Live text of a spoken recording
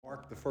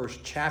the first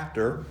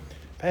chapter.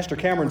 Pastor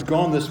Cameron's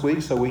gone this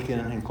week, so we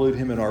can include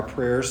him in our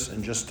prayers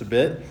in just a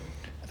bit.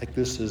 I think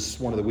this is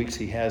one of the weeks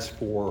he has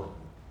for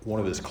one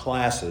of his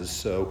classes.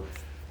 So,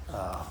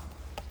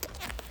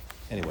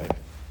 anyway,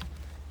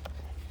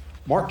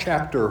 Mark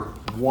chapter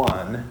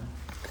 1,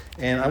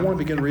 and I want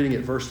to begin reading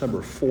at verse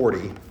number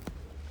 40.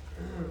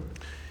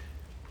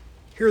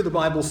 Here the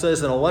Bible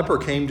says, "And a leper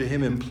came to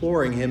him,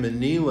 imploring him, and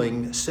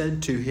kneeling,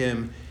 said to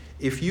him,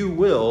 'If you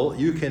will,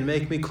 you can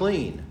make me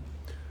clean.'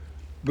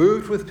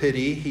 Moved with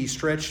pity, he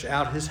stretched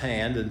out his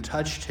hand and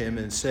touched him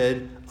and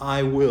said,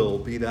 'I will,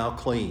 be thou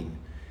clean.'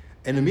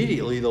 And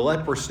immediately the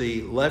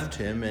leprosy left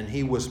him, and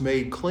he was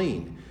made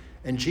clean.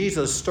 And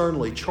Jesus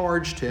sternly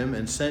charged him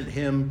and sent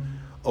him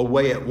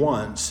away at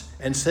once,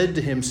 and said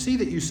to him, 'See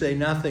that you say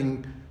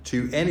nothing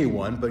to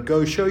anyone, but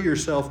go show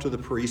yourself to the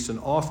priests and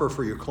offer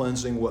for your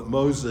cleansing what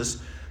Moses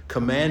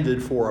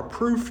commanded for a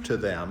proof to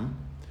them.'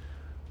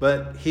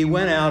 But he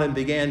went out and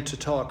began to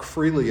talk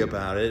freely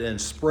about it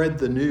and spread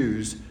the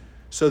news,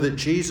 so that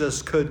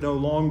Jesus could no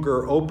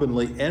longer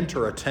openly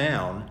enter a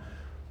town,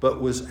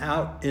 but was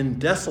out in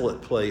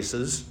desolate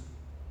places,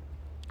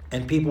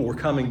 and people were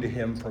coming to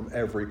him from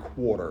every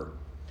quarter."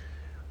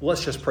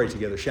 Let's just pray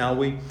together, shall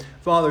we?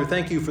 Father,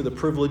 thank you for the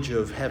privilege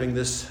of having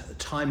this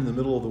time in the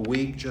middle of the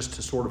week just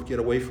to sort of get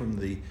away from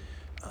the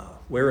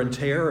wear and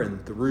tear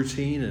and the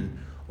routine and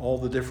all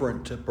the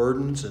different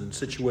burdens and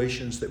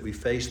situations that we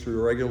face through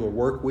a regular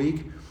work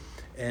week,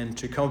 and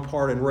to come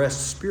apart and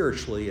rest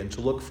spiritually and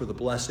to look for the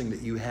blessing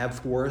that you have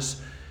for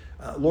us.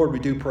 Lord, we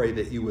do pray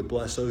that you would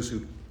bless those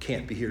who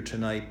can't be here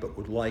tonight but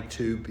would like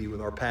to be with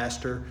our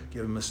pastor.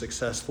 Give him a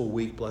successful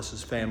week. Bless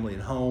his family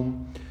and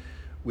home.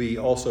 We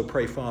also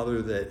pray,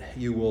 Father, that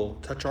you will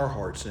touch our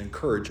hearts and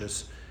encourage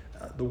us.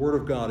 The Word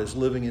of God is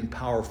living and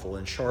powerful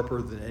and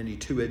sharper than any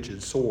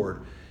two-edged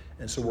sword.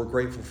 And so we're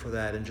grateful for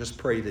that, and just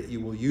pray that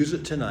you will use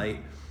it tonight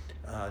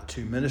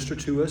to minister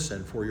to us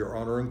and for your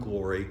honor and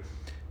glory.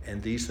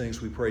 And these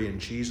things we pray in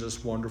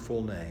Jesus'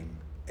 wonderful name.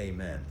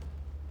 Amen.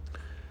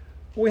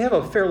 We have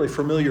a fairly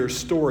familiar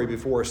story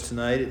before us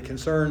tonight. It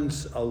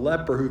concerns a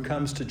leper who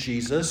comes to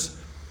Jesus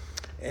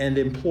and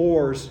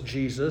implores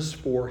Jesus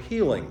for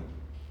healing.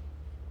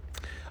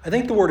 I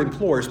think the word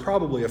implore is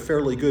probably a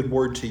fairly good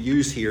word to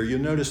use here.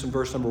 You'll notice in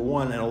verse number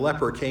 1, "And a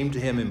leper came to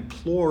him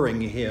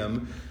imploring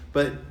him,"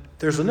 but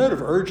there's a note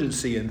of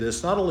urgency in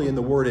this, not only in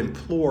the word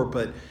implore,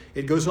 but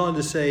it goes on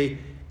to say,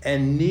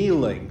 "and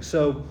kneeling."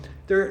 So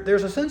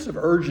there's a sense of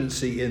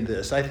urgency in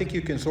this. I think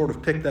you can sort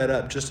of pick that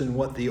up just in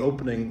what the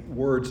opening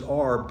words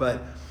are.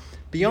 But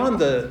beyond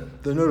the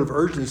note of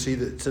urgency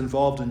that's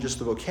involved in just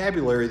the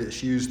vocabulary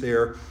that's used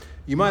there,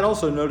 you might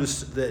also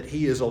notice that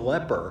he is a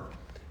leper.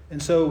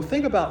 And so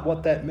think about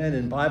what that meant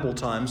in Bible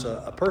times.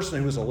 A person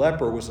who was a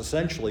leper was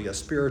essentially a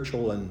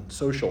spiritual and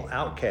social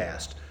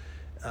outcast.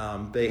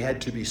 They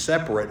had to be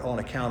separate on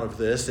account of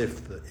this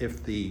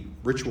if the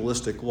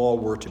ritualistic law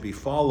were to be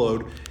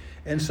followed.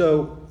 And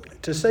so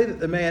to say that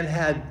the man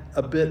had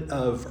a bit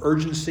of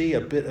urgency,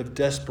 a bit of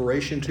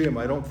desperation to him,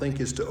 I don't think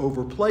is to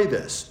overplay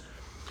this.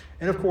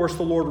 And of course,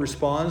 the Lord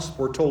responds.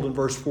 We're told in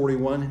verse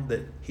 41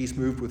 that he's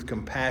moved with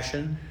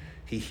compassion.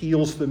 He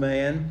heals the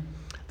man.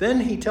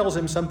 Then he tells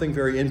him something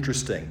very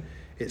interesting.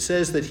 It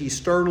says that he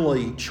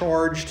sternly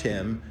charged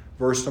him,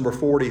 verse number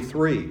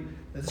 43.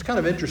 It's kind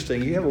of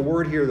interesting. You have a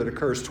word here that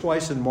occurs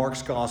twice in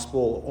Mark's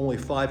gospel, only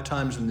 5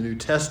 times in the New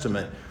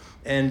Testament.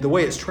 And the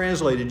way it's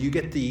translated, you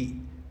get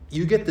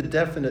the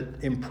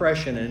definite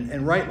impression,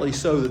 and rightly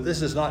so, that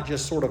this is not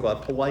just sort of a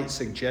polite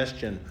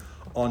suggestion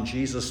on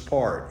Jesus'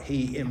 part.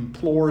 He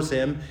implores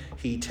him,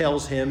 he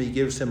tells him, he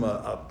gives him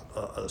a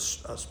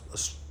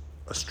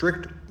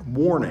strict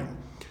warning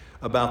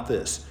about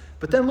this.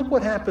 But then look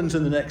what happens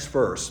in the next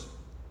verse.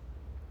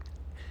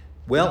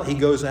 Well, he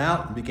goes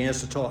out and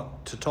begins to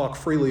talk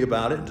freely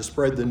about it and to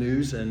spread the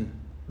news, and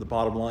the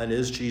bottom line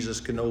is Jesus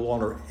can no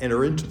longer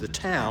enter into the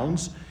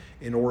towns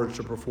in order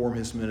to perform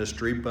his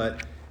ministry,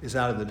 but is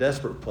out in the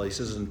desolate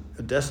places,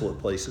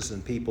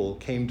 and people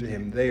came to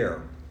him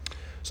there.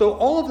 So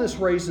all of this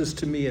raises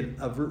to me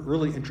a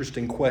really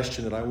interesting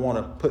question that I want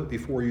to put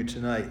before you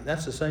tonight.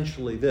 That's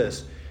essentially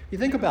this. You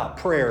think about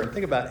prayer and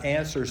think about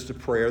answers to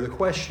prayer. The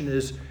question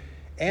is,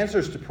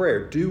 answers to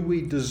prayer, do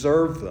we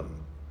deserve them?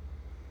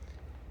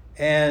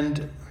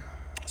 And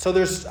so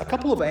there's a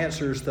couple of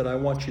answers that I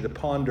want you to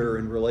ponder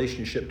in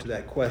relationship to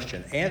that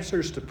question.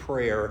 Answers to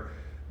prayer,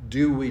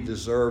 do we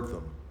deserve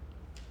them?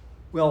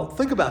 Well,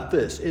 think about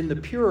this. In the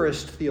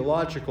purest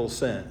theological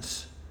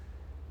sense,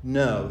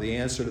 no. The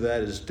answer to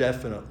that is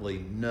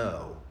definitely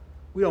no.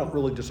 We don't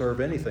really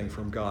deserve anything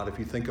from God if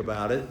you think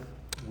about it.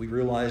 We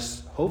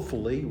realize,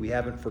 hopefully, we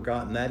haven't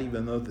forgotten that,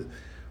 even though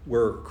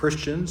we're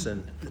Christians,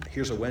 and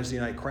here's a Wednesday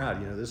night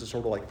crowd. This is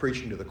sort of like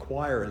preaching to the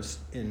choir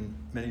in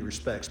many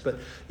respects. But,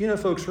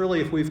 folks,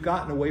 really, if we've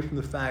gotten away from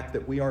the fact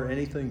that we aren't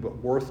anything but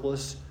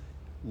worthless,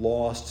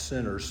 lost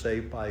sinners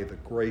saved by the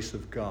grace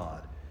of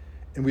God,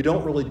 and we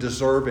don't really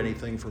deserve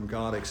anything from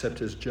God except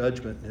his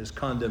judgment and his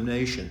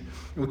condemnation.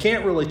 And we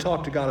can't really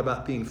talk to God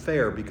about being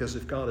fair, because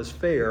if God is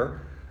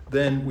fair,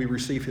 then we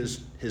receive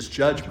his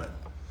judgment.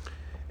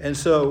 And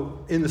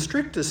so, in the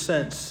strictest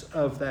sense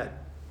of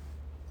that,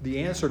 the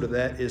answer to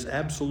that is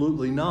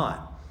absolutely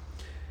not.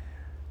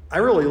 I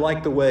really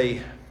like the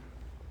way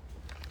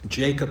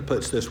Jacob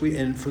puts this.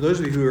 And for those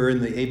of you who are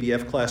in the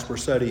ABF class, we're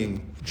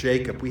studying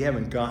Jacob. We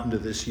haven't gotten to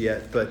this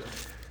yet, but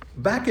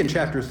back in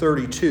chapter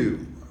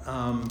 32,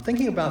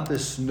 thinking about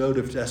this note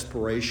of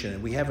desperation,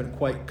 and we haven't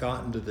quite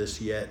gotten to this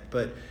yet,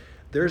 but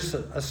there's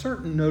a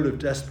certain note of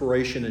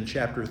desperation in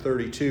chapter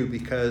 32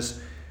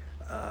 because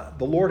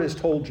the Lord has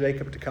told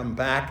Jacob to come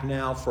back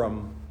now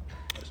from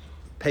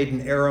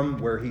Padan Aram,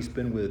 where he's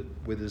been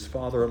with his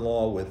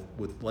father-in-law,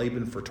 with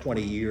Laban for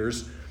 20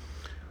 years.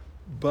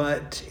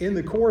 But in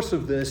the course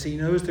of this, he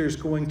knows there's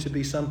going to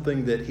be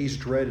something that he's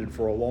dreaded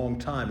for a long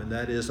time, and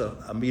that is a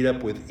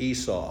meetup with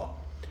Esau.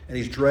 And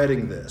he's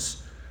dreading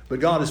this. But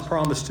God has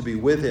promised to be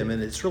with him,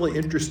 and it's really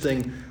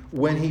interesting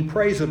when he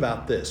prays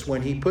about this,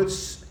 when he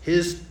puts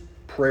his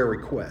prayer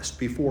request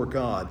before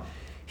God.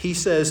 He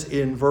says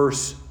in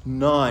verse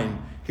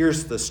 9,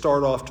 here's the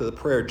start off to the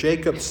prayer.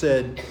 Jacob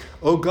said,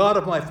 O God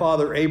of my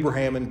father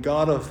Abraham and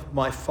God of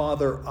my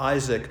father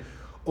Isaac,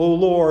 O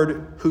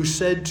Lord, who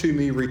said to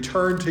me,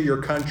 return to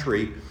your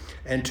country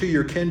and to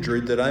your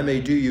kindred that I may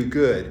do you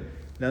good.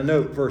 Now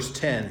note verse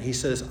 10. He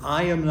says,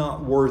 I am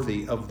not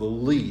worthy of the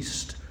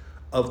least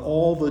of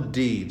all the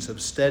deeds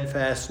of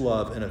steadfast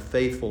love and of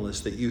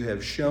faithfulness that you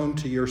have shown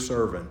to your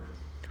servant.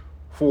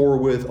 For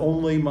with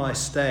only my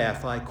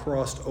staff I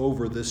crossed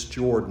over this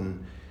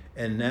Jordan,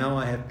 and now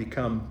I have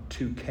become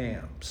two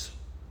camps.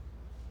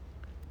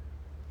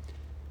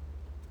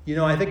 You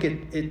know, I think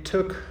it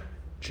took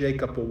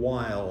Jacob a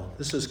while.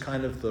 This is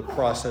kind of the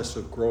process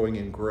of growing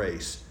in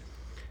grace.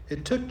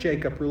 It took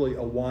Jacob really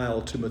a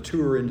while to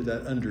mature into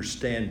that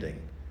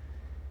understanding.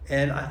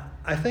 And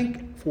I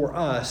think for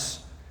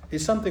us,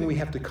 it's something we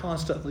have to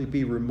constantly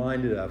be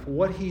reminded of.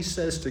 What he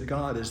says to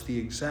God is the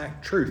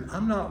exact truth.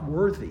 I'm not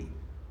worthy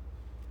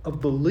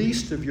of the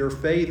least of your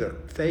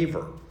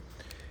favor.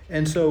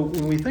 And so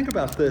when we think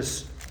about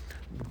this,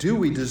 do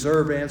we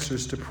deserve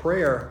answers to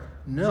prayer?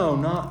 No,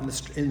 not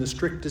in the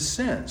strictest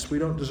sense. We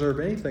don't deserve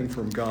anything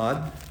from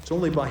God. It's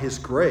only by his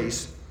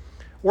grace.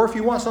 Or if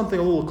you want something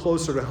a little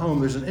closer to home,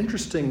 there's an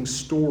interesting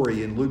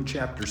story in Luke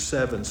chapter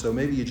 7. So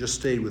maybe you just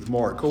stayed with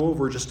Mark. Go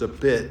over just a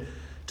bit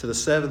to the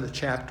 7th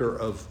chapter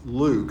of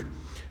Luke.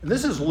 And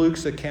this is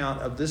Luke's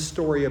account of this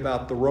story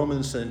about the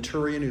Roman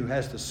centurion who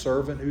has the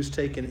servant who's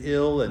taken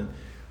ill, and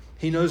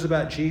he knows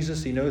about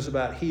Jesus, he knows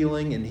about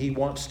healing, and he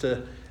wants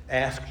to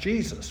ask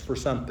Jesus for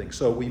something.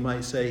 So we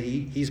might say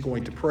he's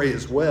going to pray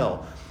as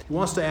well. He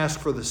wants to ask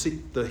for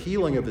the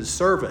healing of his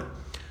servant.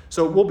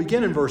 So we'll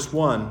begin in verse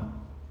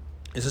 1.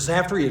 It says,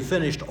 after he had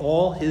finished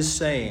all his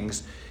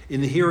sayings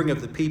in the hearing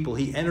of the people,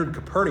 he entered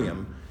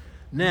Capernaum.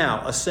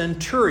 Now a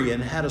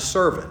centurion had a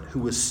servant who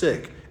was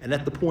sick and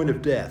at the point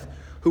of death,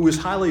 who was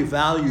highly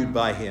valued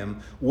by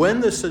him. When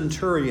the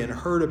centurion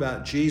heard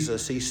about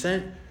Jesus, he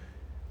sent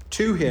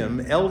to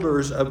him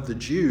elders of the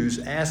Jews,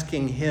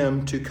 asking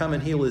him to come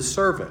and heal his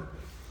servant.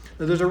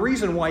 Now, there's a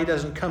reason why he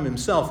doesn't come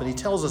himself, and he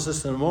tells us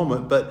this in a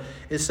moment, but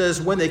it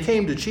says when they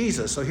came to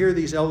Jesus, so here are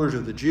these elders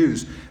of the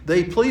Jews,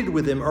 they pleaded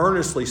with him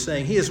earnestly,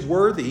 saying, he is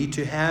worthy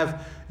to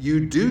have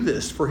you do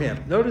this for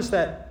him. Notice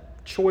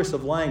that choice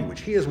of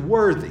language. He is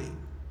worthy.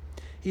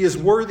 He is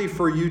worthy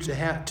for you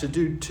to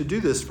do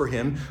this for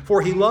him,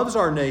 for he loves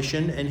our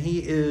nation, and he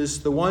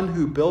is the one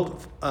who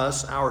built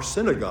us our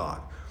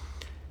synagogue.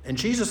 And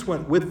Jesus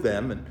went with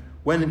them, and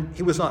when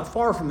he was not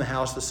far from the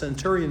house, the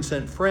centurion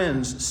sent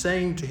friends,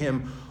 saying to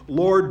him,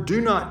 Lord,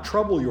 do not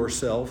trouble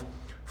yourself,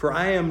 for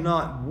I am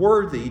not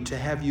worthy to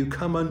have you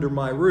come under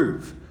my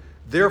roof.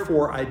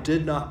 Therefore I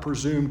did not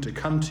presume to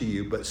come to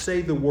you, but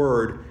say the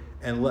word,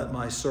 and let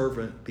my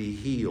servant be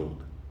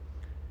healed.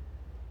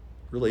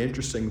 Really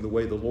interesting the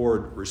way the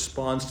Lord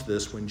responds to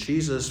this. When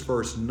Jesus,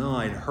 verse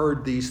 9,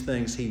 heard these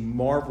things, he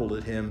marveled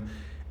at him,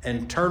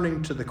 and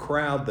turning to the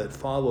crowd that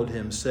followed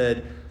him,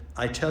 said,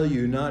 I tell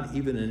you, not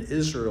even in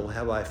Israel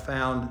have I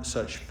found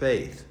such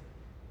faith.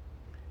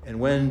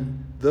 And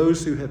when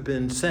those who have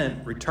been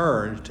sent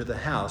returned to the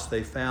house,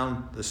 they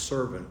found the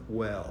servant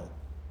well.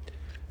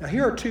 Now,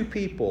 here are two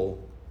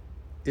people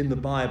in the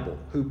Bible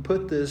who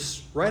put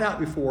this right out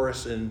before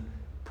us in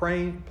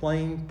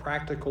plain,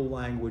 practical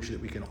language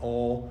that we can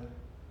all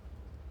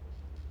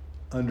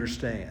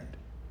understand.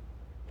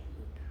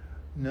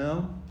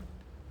 No,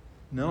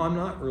 I'm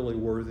not really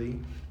worthy.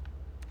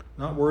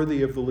 Not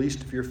worthy of the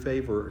least of your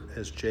favor,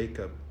 as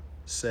Jacob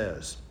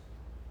says.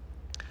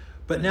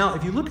 But now,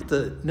 if you look at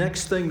the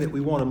next thing that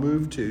we want to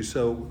move to,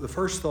 so the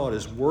first thought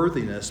is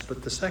worthiness,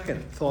 but the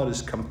second thought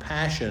is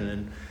compassion.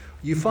 And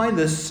you find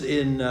this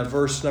in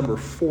verse number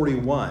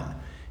 41.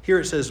 Here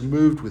it says,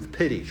 moved with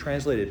pity,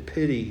 translated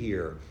pity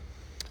here.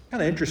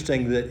 Kind of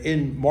interesting that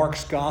in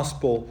Mark's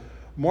gospel,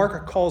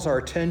 Mark calls our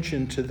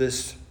attention to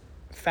this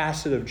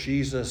facet of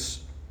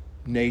Jesus'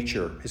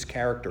 nature, his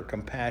character,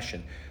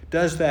 compassion.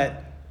 Does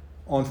that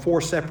on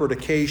 4 separate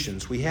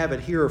occasions. We have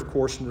it here, of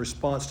course, in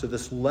response to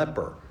this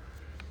leper.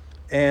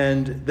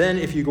 And then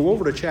if you go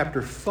over to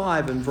chapter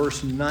 5 and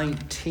verse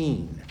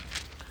 19,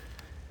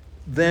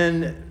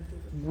 then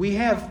we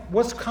have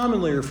what's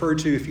commonly referred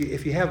to,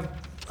 if you have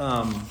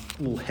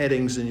little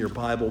headings in your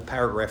Bible,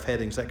 paragraph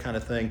headings, that kind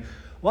of thing.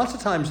 Lots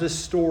of times this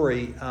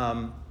story,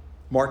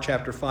 Mark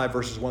chapter 5,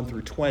 verses 1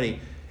 through 20,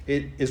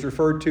 it is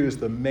referred to as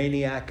the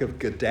maniac of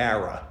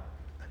Gadara.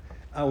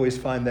 I always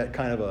find that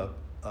kind of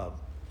a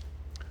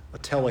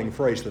telling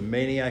phrase, the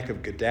maniac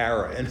of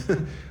Gadara.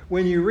 And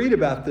when you read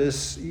about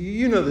this,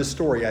 you know this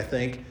story, I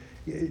think.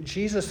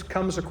 Jesus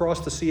comes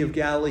across the Sea of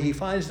Galilee. He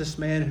finds this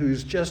man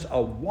who's just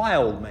a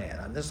wild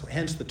man.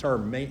 Hence the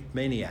term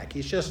maniac.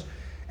 He's just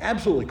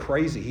absolutely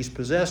crazy. He's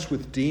possessed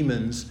with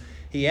demons.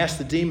 He asks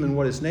the demon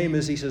what his name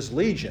is. He says,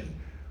 Legion.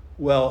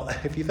 Well,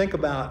 if you think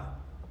about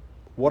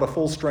what a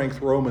full-strength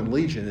Roman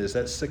legion is,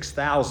 that's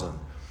 6,000.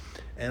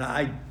 And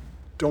I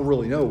don't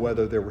really know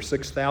whether there were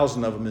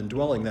 6,000 of them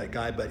indwelling that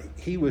guy, but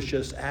he was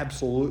just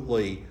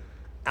absolutely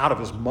out of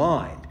his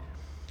mind.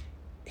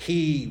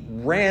 He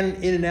ran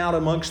in and out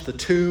amongst the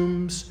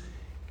tombs.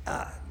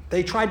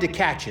 They tried to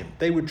catch him.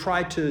 They would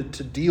try to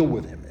deal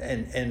with him.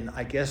 And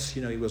I guess,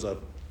 he was a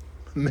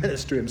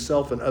menace to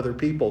himself and other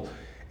people.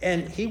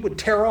 And he would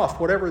tear off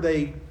whatever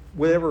they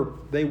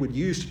would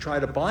use to try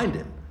to bind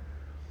him.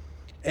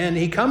 And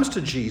he comes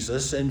to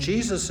Jesus, and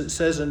Jesus, it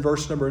says in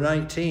verse number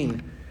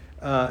 19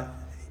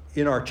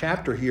 in our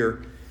chapter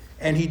here,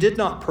 and he did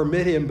not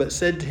permit him, but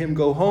said to him,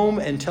 go home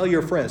and tell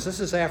your friends.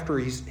 This is after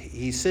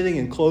he's sitting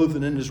and clothed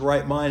and in his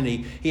right mind.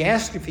 And he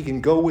asks if he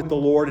can go with the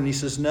Lord, and he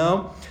says,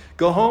 no,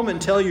 go home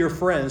and tell your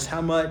friends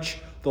how much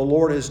the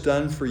Lord has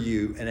done for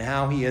you and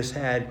how he has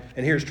had,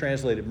 and here's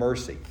translated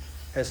mercy,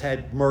 has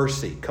had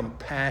mercy,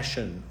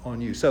 compassion on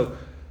you. So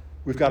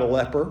we've got a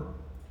leper.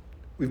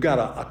 We've got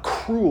a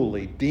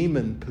cruelly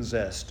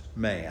demon-possessed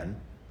man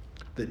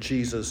that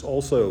Jesus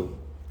also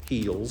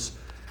heals.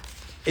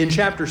 In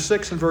chapter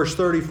 6 and verse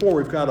 34,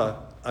 we've got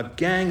a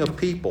gang of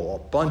people, a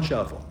bunch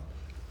of them,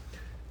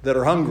 that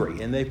are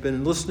hungry, and they've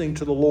been listening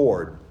to the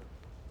Lord.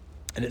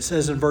 And it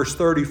says in verse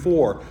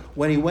 34,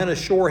 when he went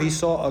ashore, he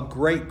saw a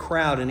great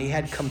crowd, and he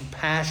had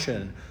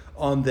compassion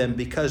on them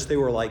because they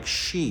were like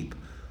sheep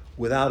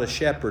without a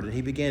shepherd. And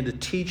he began to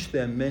teach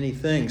them many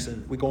things.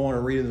 And we go on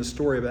and read in the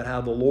story about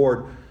how the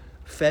Lord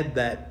fed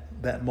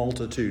that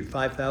multitude,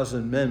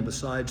 5,000 men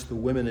besides the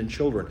women and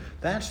children.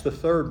 That's the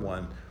third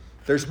one.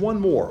 There's one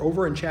more.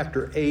 Over in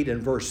chapter 8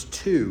 and verse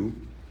 2,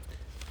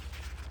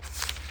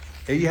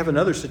 you have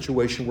another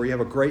situation where you have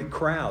a great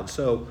crowd.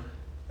 So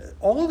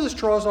all of this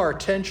draws our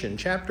attention.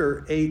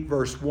 Chapter 8,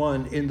 verse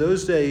 1, in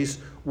those days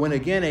when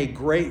again a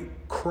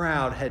great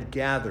crowd had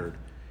gathered,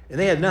 and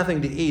they had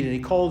nothing to eat, and he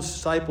called his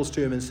disciples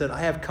to him and said, I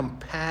have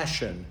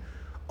compassion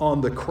on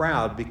the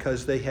crowd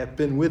because they have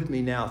been with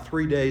me now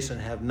 3 days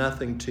and have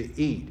nothing to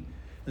eat,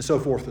 and so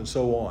forth and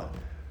so on.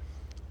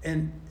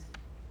 And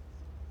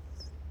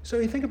so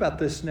you think about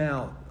this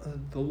now,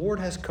 the Lord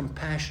has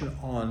compassion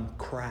on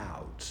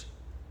crowds.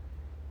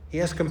 He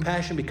has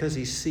compassion because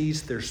he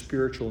sees their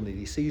spiritual need.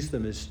 He sees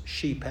them as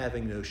sheep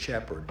having no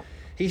shepherd.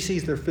 He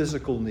sees their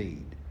physical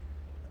need,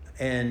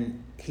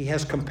 and he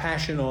has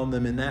compassion on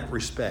them in that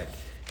respect.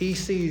 He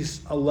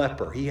sees a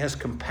leper. He has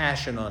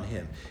compassion on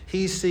him.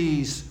 He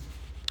sees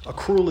a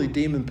cruelly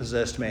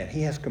demon-possessed man.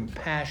 He has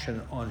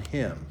compassion on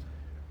him.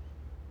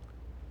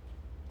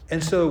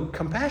 And so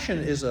compassion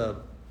is a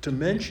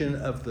dimension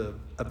of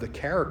the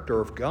character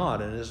of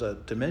God, and is a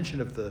dimension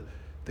of the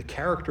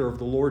character of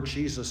the Lord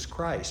Jesus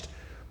Christ.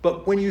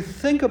 But when you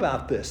think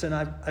about this, and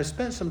I've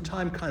spent some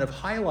time kind of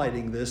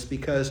highlighting this,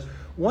 because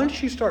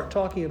once you start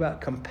talking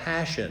about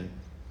compassion,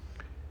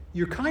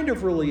 you're kind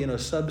of really in a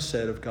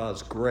subset of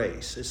God's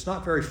grace. It's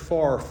not very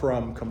far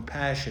from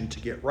compassion to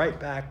get right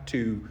back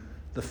to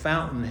the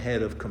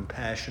fountainhead of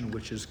compassion,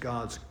 which is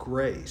God's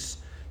grace.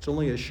 It's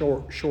only a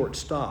short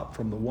stop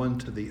from the one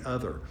to the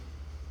other.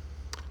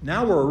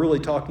 Now we're really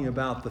talking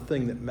about the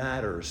thing that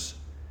matters.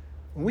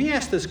 When we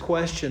ask this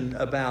question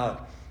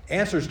about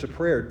answers to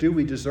prayer, do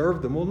we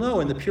deserve them? Well, no,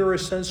 in the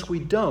purest sense, we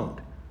don't.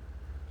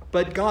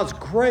 But God's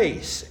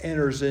grace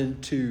enters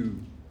into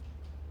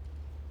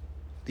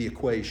the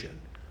equation.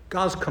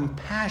 God's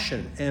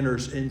compassion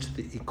enters into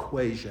the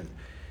equation.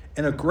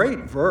 And a great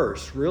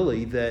verse,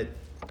 really, that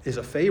is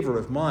a favorite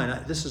of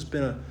mine. This has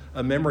been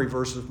a memory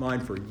verse of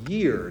mine for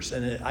years,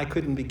 and I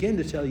couldn't begin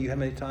to tell you how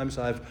many times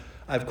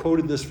I've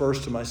quoted this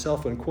verse to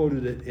myself and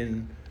quoted it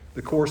in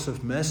the course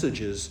of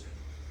messages,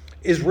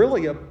 is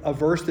really a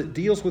verse that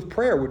deals with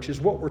prayer, which is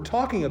what we're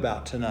talking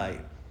about tonight.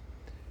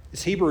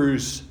 It's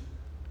Hebrews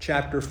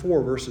chapter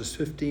 4, verses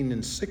 15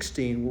 and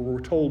 16, where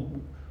we're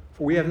told,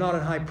 for we have not a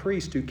high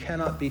priest who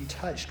cannot be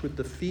touched with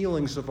the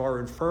feelings of our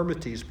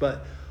infirmities,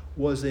 but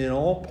was in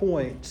all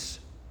points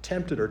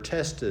tempted or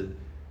tested,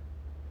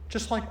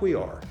 just like we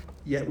are,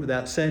 yet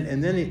without sin.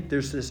 And then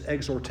there's this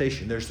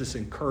exhortation, there's this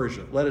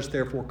encouragement. Let us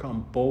therefore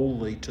come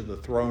boldly to the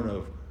throne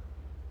of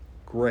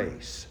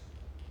grace.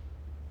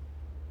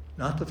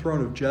 Not the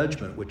throne of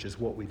judgment, which is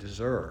what we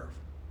deserve,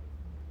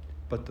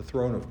 but the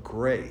throne of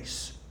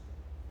grace,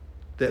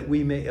 that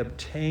we may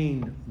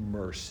obtain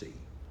mercy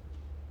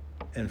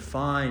and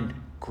find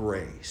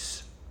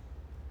grace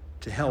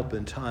to help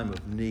in time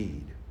of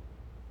need.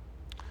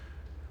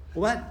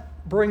 Well,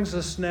 brings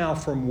us now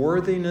from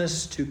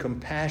worthiness to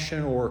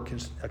compassion or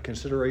a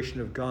consideration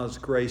of God's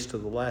grace to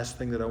the last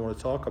thing that I want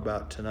to talk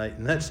about tonight,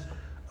 and that's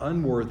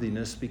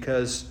unworthiness,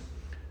 because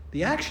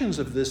the actions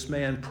of this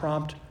man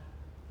prompt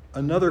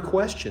another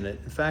question. In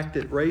fact,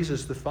 it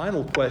raises the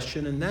final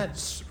question, and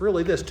that's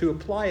really this: to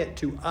apply it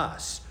to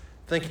us,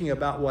 thinking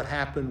about what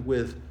happened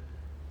with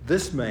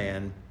this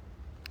man.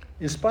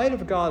 In spite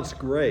of God's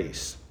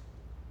grace,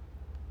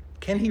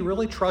 can he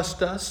really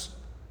trust us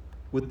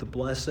with the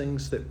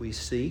blessings that we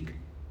seek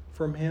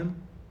from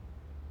him?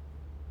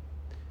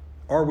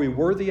 Are we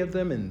worthy of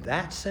them in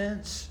that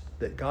sense,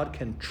 that God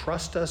can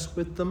trust us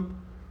with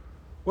them?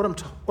 What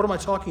am I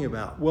talking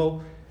about?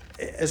 Well,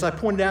 as I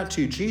pointed out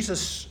to you,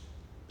 Jesus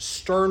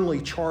sternly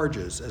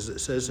charges, as it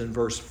says in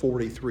verse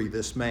 43,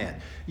 this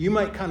man. You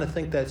might kind of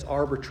think that's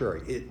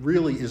arbitrary. It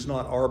really is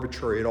not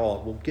arbitrary at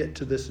all. We'll get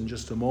to this in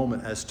just a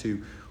moment as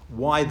to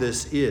why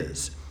this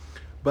is.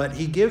 But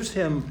he gives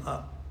him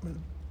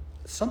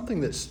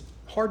something that's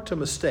hard to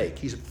mistake.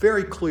 He's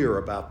very clear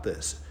about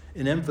this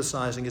in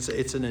emphasizing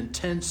it's an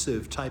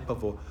intensive type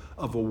of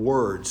a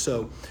word.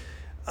 So,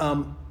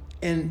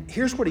 and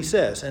here's what he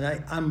says, and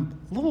I'm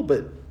a little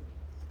bit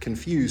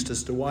confused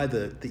as to why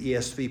the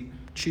ESV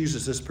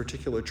chooses this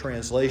particular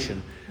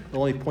translation. The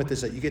only point is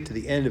that you get to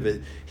the end of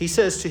it. He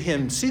says to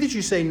him, "See that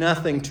you say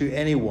nothing to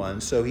anyone."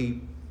 So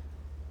he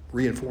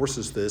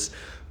reinforces this.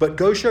 "But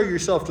go show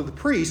yourself to the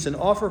priest and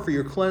offer for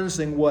your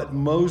cleansing what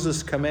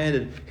Moses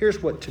commanded."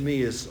 Here's what to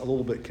me is a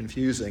little bit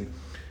confusing.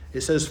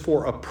 It says,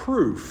 "for a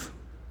proof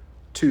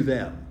to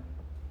them."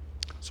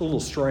 It's a little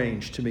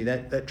strange to me.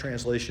 That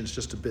translation is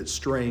just a bit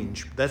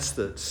strange. That's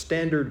the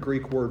standard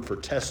Greek word for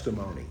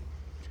testimony.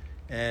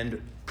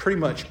 And pretty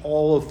much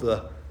all of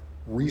the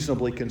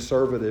reasonably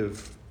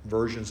conservative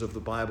versions of the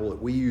Bible that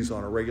we use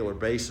on a regular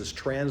basis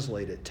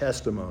translate it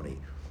testimony.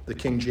 The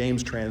King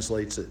James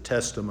translates it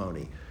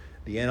testimony.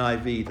 The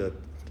NIV, the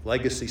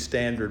Legacy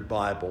Standard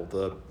Bible,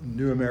 the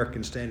New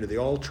American Standard, they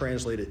all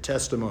translate it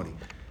testimony.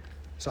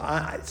 So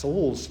it's a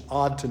little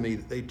odd to me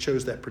that they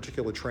chose that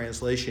particular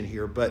translation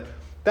here, but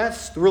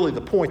that's really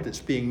the point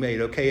that's being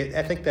made. Okay,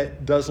 I think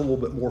that does a little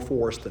bit more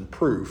for us than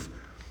proof.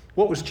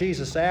 What was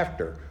Jesus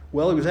after?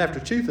 Well, he was after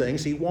two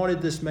things. He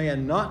wanted this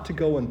man not to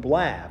go and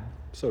blab,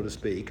 so to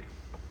speak,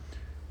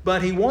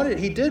 but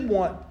he did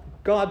want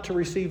God to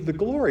receive the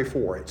glory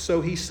for it.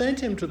 So he sent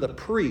him to the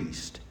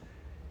priest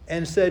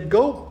and said,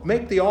 "Go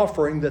make the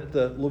offering that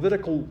the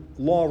Levitical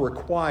law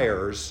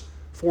requires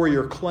for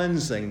your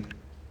cleansing.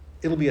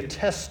 It'll be a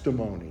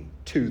testimony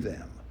to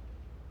them."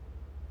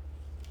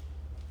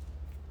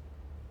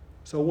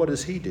 So what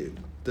does he do?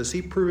 Does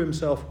he prove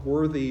himself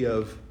worthy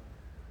of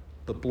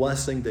the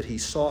blessing that he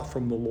sought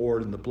from the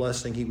Lord and the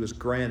blessing he was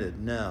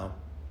granted? No.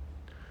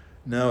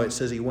 No, it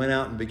says he went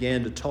out and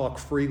began to talk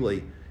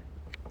freely.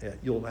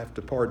 You'll have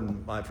to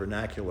pardon my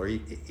vernacular.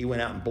 He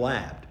went out and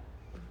blabbed.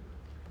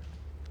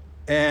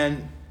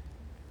 And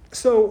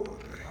so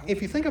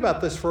if you think about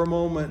this for a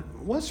moment,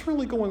 what's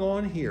really going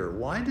on here?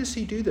 Why does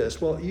he do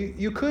this? Well,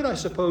 you could, I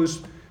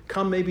suppose,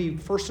 come maybe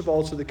first of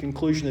all to the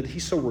conclusion that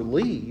he's so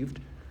relieved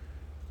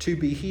to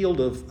be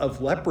healed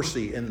of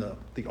leprosy and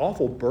the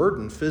awful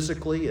burden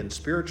physically and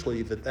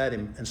spiritually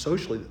and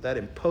socially that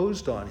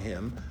imposed on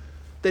him,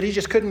 that he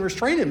just couldn't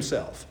restrain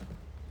himself.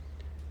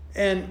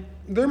 And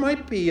there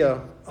might be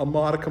a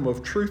modicum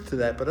of truth to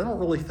that, but I don't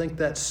really think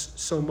that's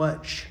so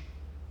much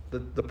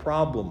the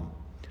problem.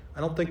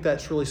 I don't think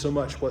that's really so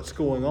much what's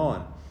going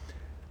on.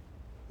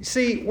 You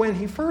see, when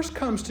he first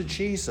comes to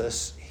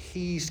Jesus,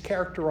 he's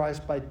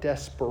characterized by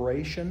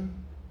desperation.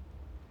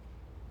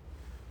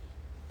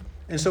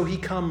 And so he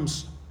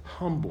comes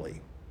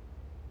humbly.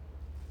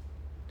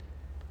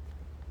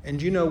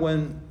 And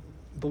when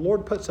the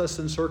Lord puts us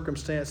in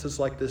circumstances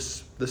like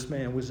this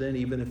man was in,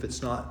 even if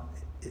it's not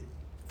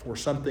for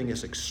something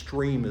as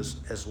extreme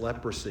as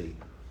leprosy,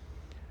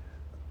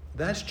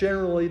 that's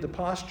generally the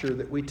posture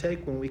that we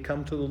take when we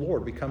come to the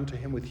Lord. We come to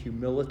him with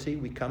humility.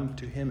 We come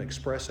to him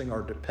expressing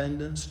our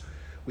dependence.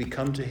 We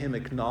come to him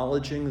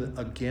acknowledging,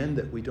 again,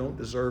 that we don't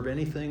deserve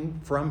anything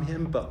from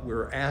him, but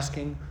we're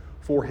asking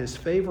for his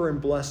favor and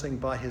blessing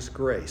by his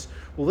grace.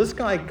 Well, this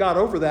guy got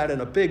over that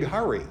in a big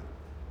hurry.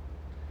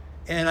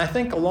 And I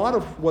think a lot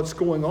of what's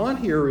going on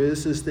here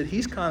is that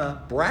he's kind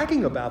of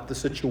bragging about the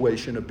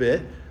situation a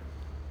bit.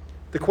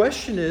 The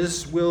question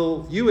is,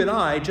 will you and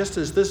I, just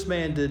as this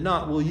man did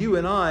not, will you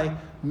and I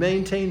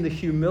maintain the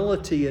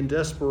humility and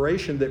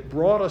desperation that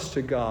brought us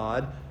to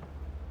God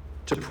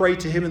to pray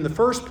to him in the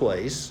first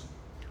place?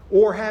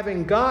 Or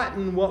having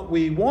gotten what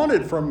we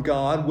wanted from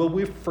God, will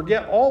we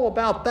forget all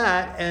about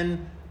that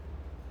and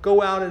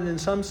go out and in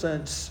some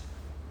sense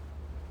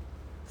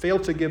fail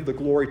to give the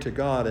glory to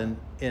God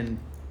and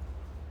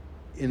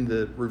in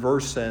the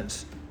reverse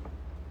sense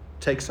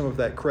take some of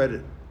that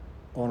credit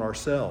on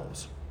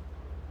ourselves?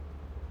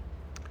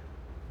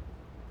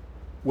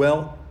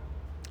 Well,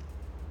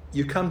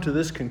 you come to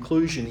this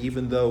conclusion,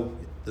 even though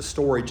the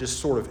story just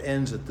sort of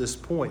ends at this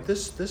point.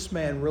 This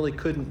man really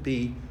couldn't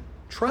be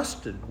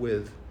trusted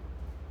with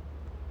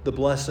the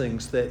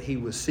blessings that he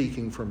was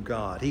seeking from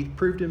God. He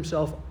proved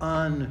himself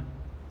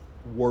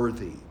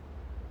worthy.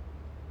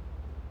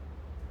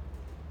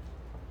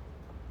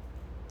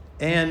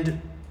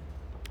 And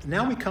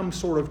now we come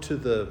sort of to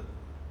the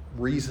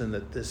reason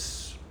that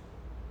this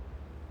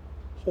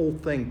whole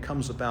thing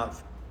comes about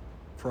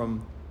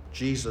from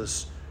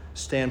Jesus'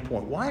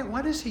 standpoint.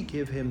 Why does he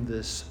give him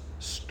this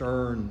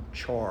stern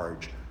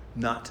charge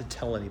not to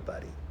tell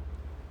anybody?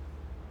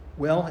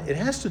 Well, it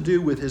has to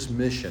do with his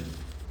mission.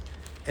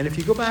 And if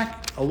you go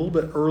back a little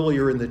bit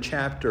earlier in the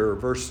chapter,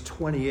 verse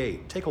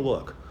 28, take a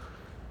look.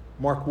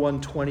 Mark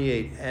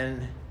 1:28,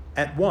 and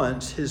at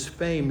once his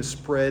fame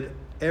spread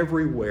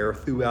everywhere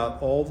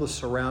throughout all the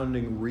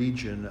surrounding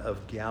region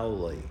of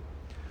Galilee.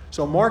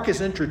 So Mark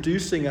is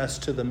introducing us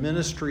to the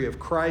ministry of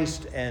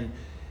Christ, and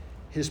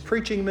his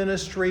preaching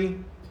ministry,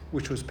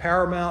 which was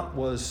paramount,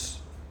 was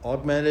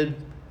augmented,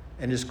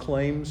 and his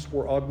claims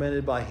were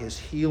augmented by his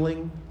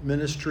healing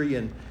ministry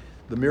and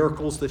the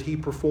miracles that he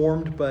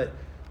performed. But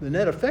the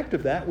net effect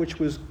of that, which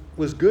was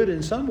good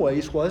in some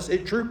ways, was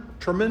it drew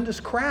tremendous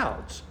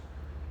crowds.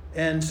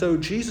 And so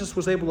Jesus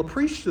was able to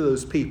preach to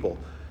those people.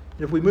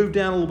 And if we move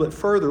down a little bit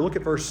further, look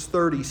at verse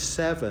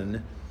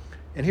 37.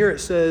 And here it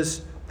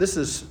says, this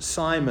is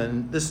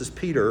Simon, this is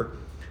Peter,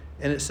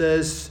 and it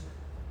says,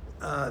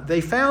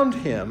 they found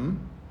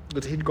him,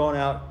 because he'd gone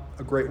out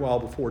a great while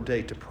before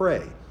day to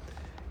pray.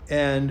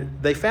 And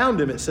they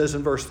found him, it says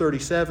in verse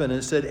 37, and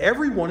it said,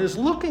 everyone is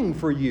looking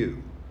for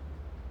you.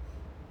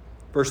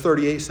 Verse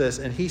 38 says,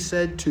 and he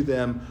said to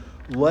them,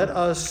 let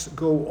us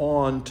go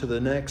on to the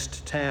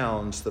next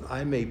towns, that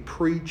I may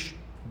preach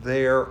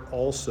there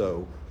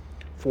also,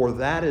 for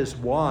that is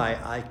why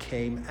I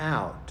came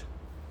out.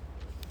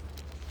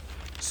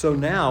 So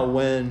now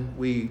when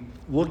we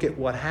look at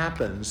what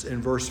happens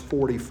in verse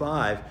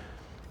 45,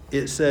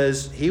 it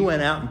says he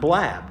went out and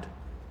blabbed,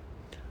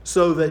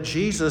 so that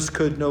Jesus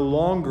could no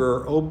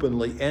longer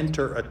openly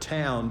enter a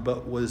town,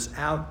 but was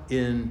out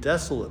in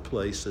desolate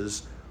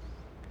places,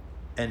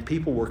 and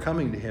people were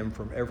coming to him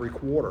from every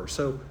quarter.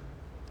 So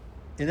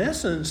in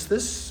essence,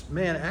 this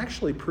man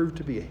actually proved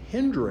to be a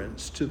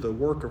hindrance to the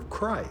work of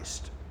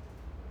Christ.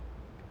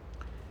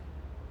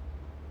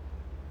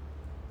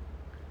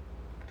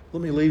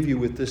 Let me leave you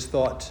with this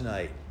thought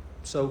tonight.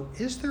 So,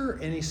 is there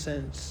any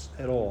sense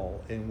at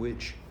all in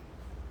which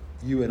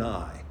you and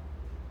I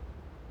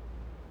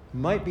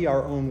might be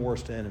our own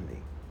worst enemy?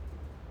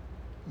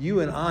 You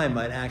and I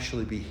might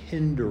actually be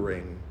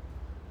hindering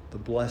the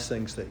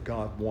blessings that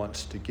God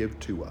wants to give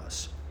to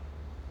us.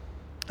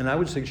 And I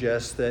would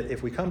suggest that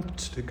if we come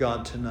to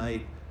God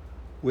tonight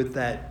with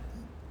that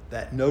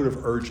note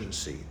of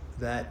urgency,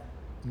 that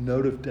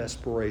note of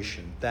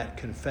desperation, that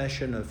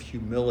confession of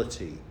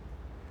humility,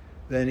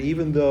 then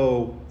even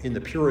though in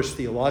the purest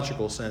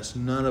theological sense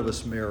none of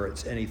us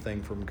merits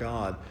anything from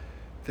God,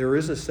 there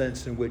is a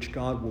sense in which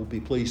God will be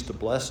pleased to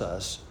bless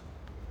us.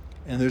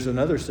 And there's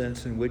another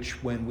sense in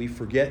which when we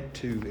forget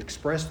to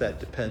express that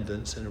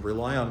dependence and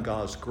rely on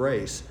God's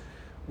grace,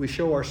 we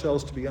show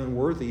ourselves to be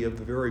unworthy of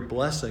the very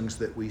blessings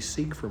that we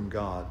seek from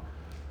God.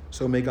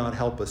 So may God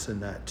help us in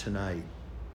that tonight.